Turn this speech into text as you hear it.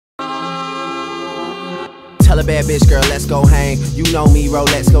Tell a bad bitch, girl, let's go hang. You know me,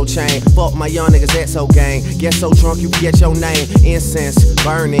 let's go chain. Fuck my young niggas, that's so gang. Get so drunk you forget your name. Incense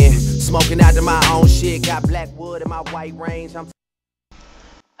burning, smoking out to my own shit. Got black wood in my white range.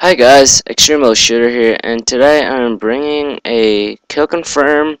 Hi guys, XtremeLoShooter here, and today I'm bringing a kill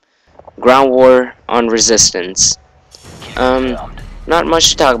confirm ground war on resistance. Not much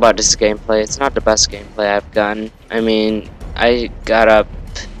to talk about this gameplay. It's not the best gameplay I've gotten. I mean, I got up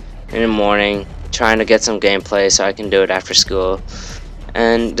in the morning trying to get some gameplay so I can do it after school,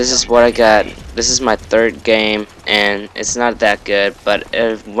 and this is what I got. This is my third game, and it's not that good, but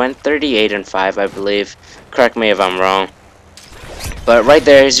it went 38-5, I believe. Correct me if I'm wrong. But right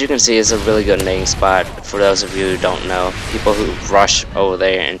there, as you can see, is a really good landing spot for those of you who don't know. People who rush over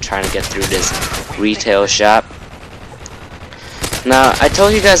there and trying to get through this retail shop. Now, I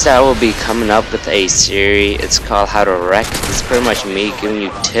told you guys that I will be coming up with a series. It's called How to Wreck. It's pretty much me giving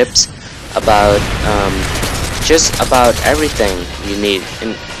you tips about just about everything you need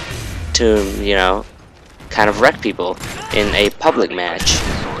to, you know, kind of wreck people in a public match.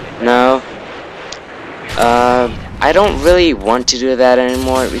 Now, I don't really want to do that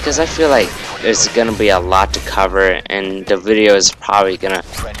anymore because I feel like there's gonna be a lot to cover, and the video is probably gonna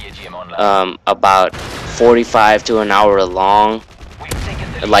about 45 to an hour long,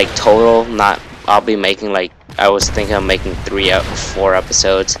 like total. Not, I'll be making, like, I was thinking of making 3 or 4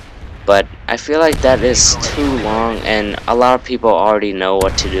 episodes, but I feel like that is too long, and a lot of people already know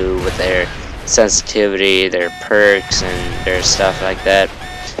what to do with their sensitivity, their perks, and their stuff like that.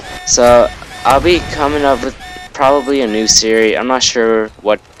 So I'll be coming up with probably a new series. I'm not sure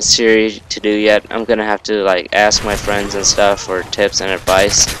what series to do yet. I'm gonna have to, like, ask my friends and stuff for tips and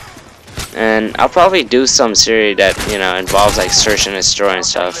advice, and I'll probably do some series that, you know, involves like search and destroy and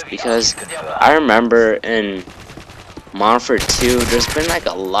stuff, because I remember in Monfort 2 there's been like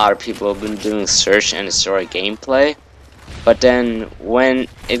a lot of people have been doing search and destroy gameplay, but then when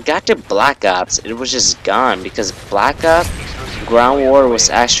it got to Black Ops it was just gone, because Black Ops Ground War was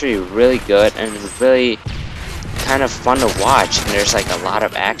actually really good and really kind of fun to watch, and there's like a lot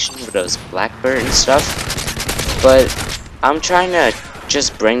of action with those Blackbird and stuff. But I'm trying to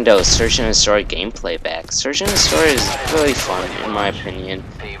just bring those search and destroy gameplay back. Search and destroy is really fun in my opinion.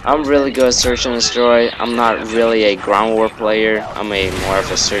 I'm really good at search and destroy. I'm not really a ground war player. I'm a more of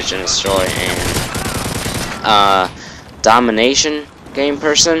a search and destroy and domination game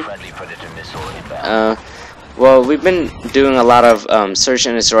person. Well, we've been doing a lot of search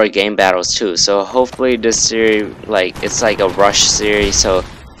and destroy game battles too, so hopefully this series, like, it's like a rush series, so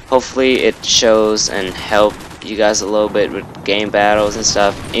hopefully it shows and help you guys a little bit with game battles and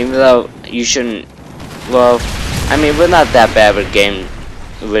stuff. Even though you shouldn't, well, I mean, we're not that bad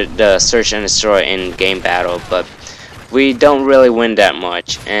with the search and destroy in game battle, but we don't really win that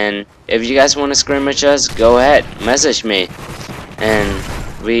much. And if you guys want to scrimmage us, go ahead, message me,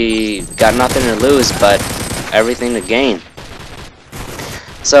 and we got nothing to lose but everything to gain.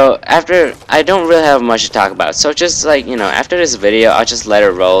 So after, I don't really have much to talk about, so just, like, you know, after this video I'll just let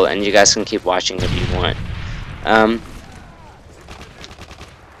it roll and you guys can keep watching if you want.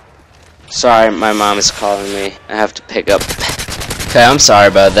 Sorry, my mom is calling me. I have to pick up. Okay, I'm sorry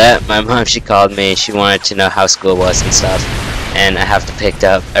about that. My mom, she called me. She wanted to know how school was and stuff, and I have to pick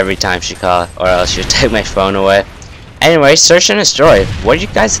up every time she called, or else she'll take my phone away. Anyway, search and destroy. What do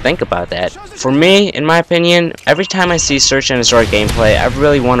you guys think about that? For me, in my opinion, every time I see search and destroy gameplay, I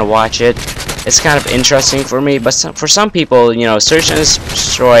really want to watch it. It's kind of interesting for me, but for some people, you know, search and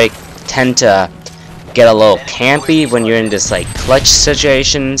destroy tend to get a little campy when you're in this, like, clutch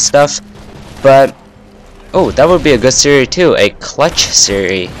situation and stuff. But oh, that would be a good series too, a clutch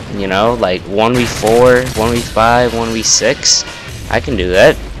series, you know, like 1v4, 1v5, 1v6. I can do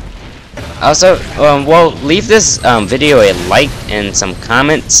that. Also, well, leave this video a like and some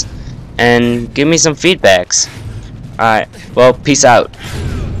comments, and give me some feedbacks. Alright, well, peace out.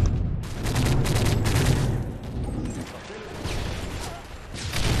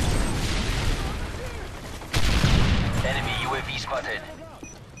 Enemy UAV spotted.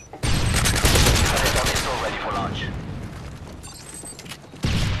 Predator missile ready for launch.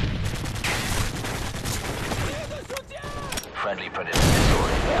 Friendly Predator missile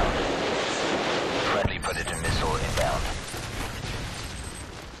inbound. Friendly Predator missile inbound.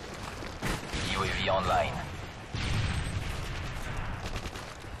 UAV online.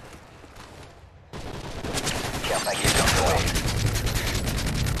 Care package on the way.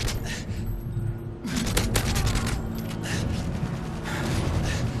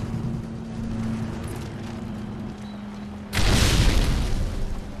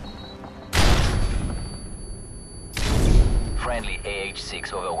 Friendly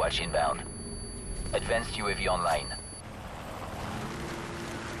AH-6 Overwatch inbound. Advanced UAV online.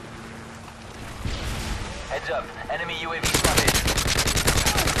 Heads up, enemy UAV spotted.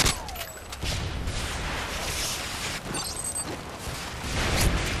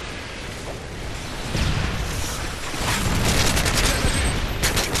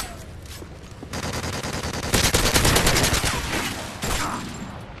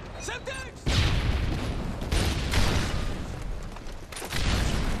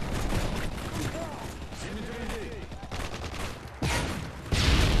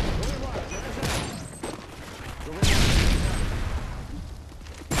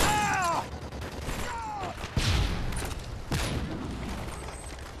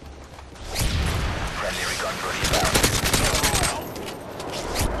 Friendly recon drone inbound.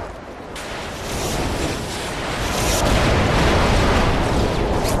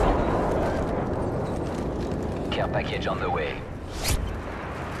 Care package on the way.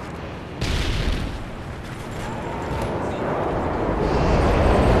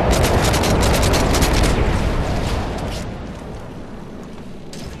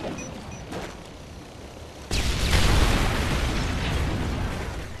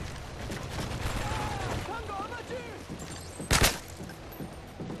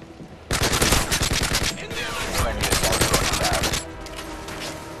 Friendly assault drone inbound.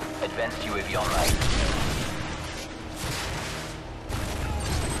 Advanced UAV online.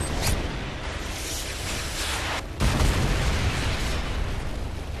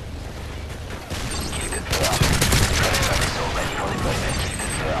 Kill confirmed. Predator missile ready for deployment. Kill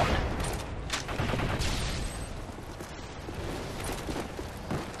confirmed.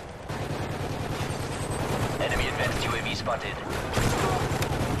 Enemy advanced UAV spotted.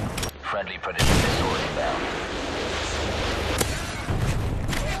 Friendly Predator missile inbound.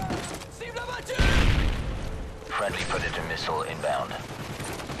 Friendly Predator missile inbound.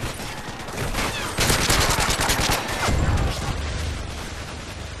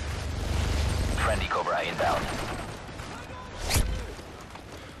 Friendly Cobra inbound.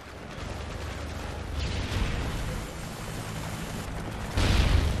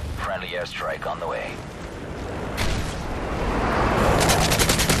 Friendly airstrike on the way.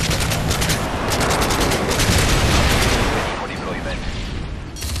 Ready for deployment.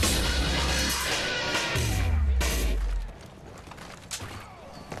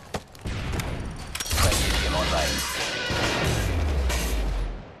 Friendly team online.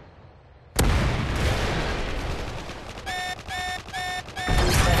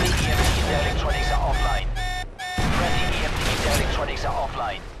 Friendly EMP, their electronics are offline. Friendly EMP, their electronics are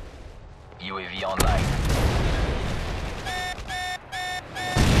offline. UAV online.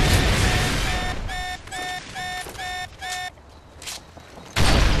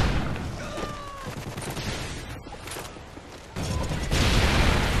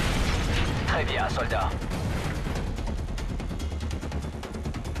 Très bien, soldat.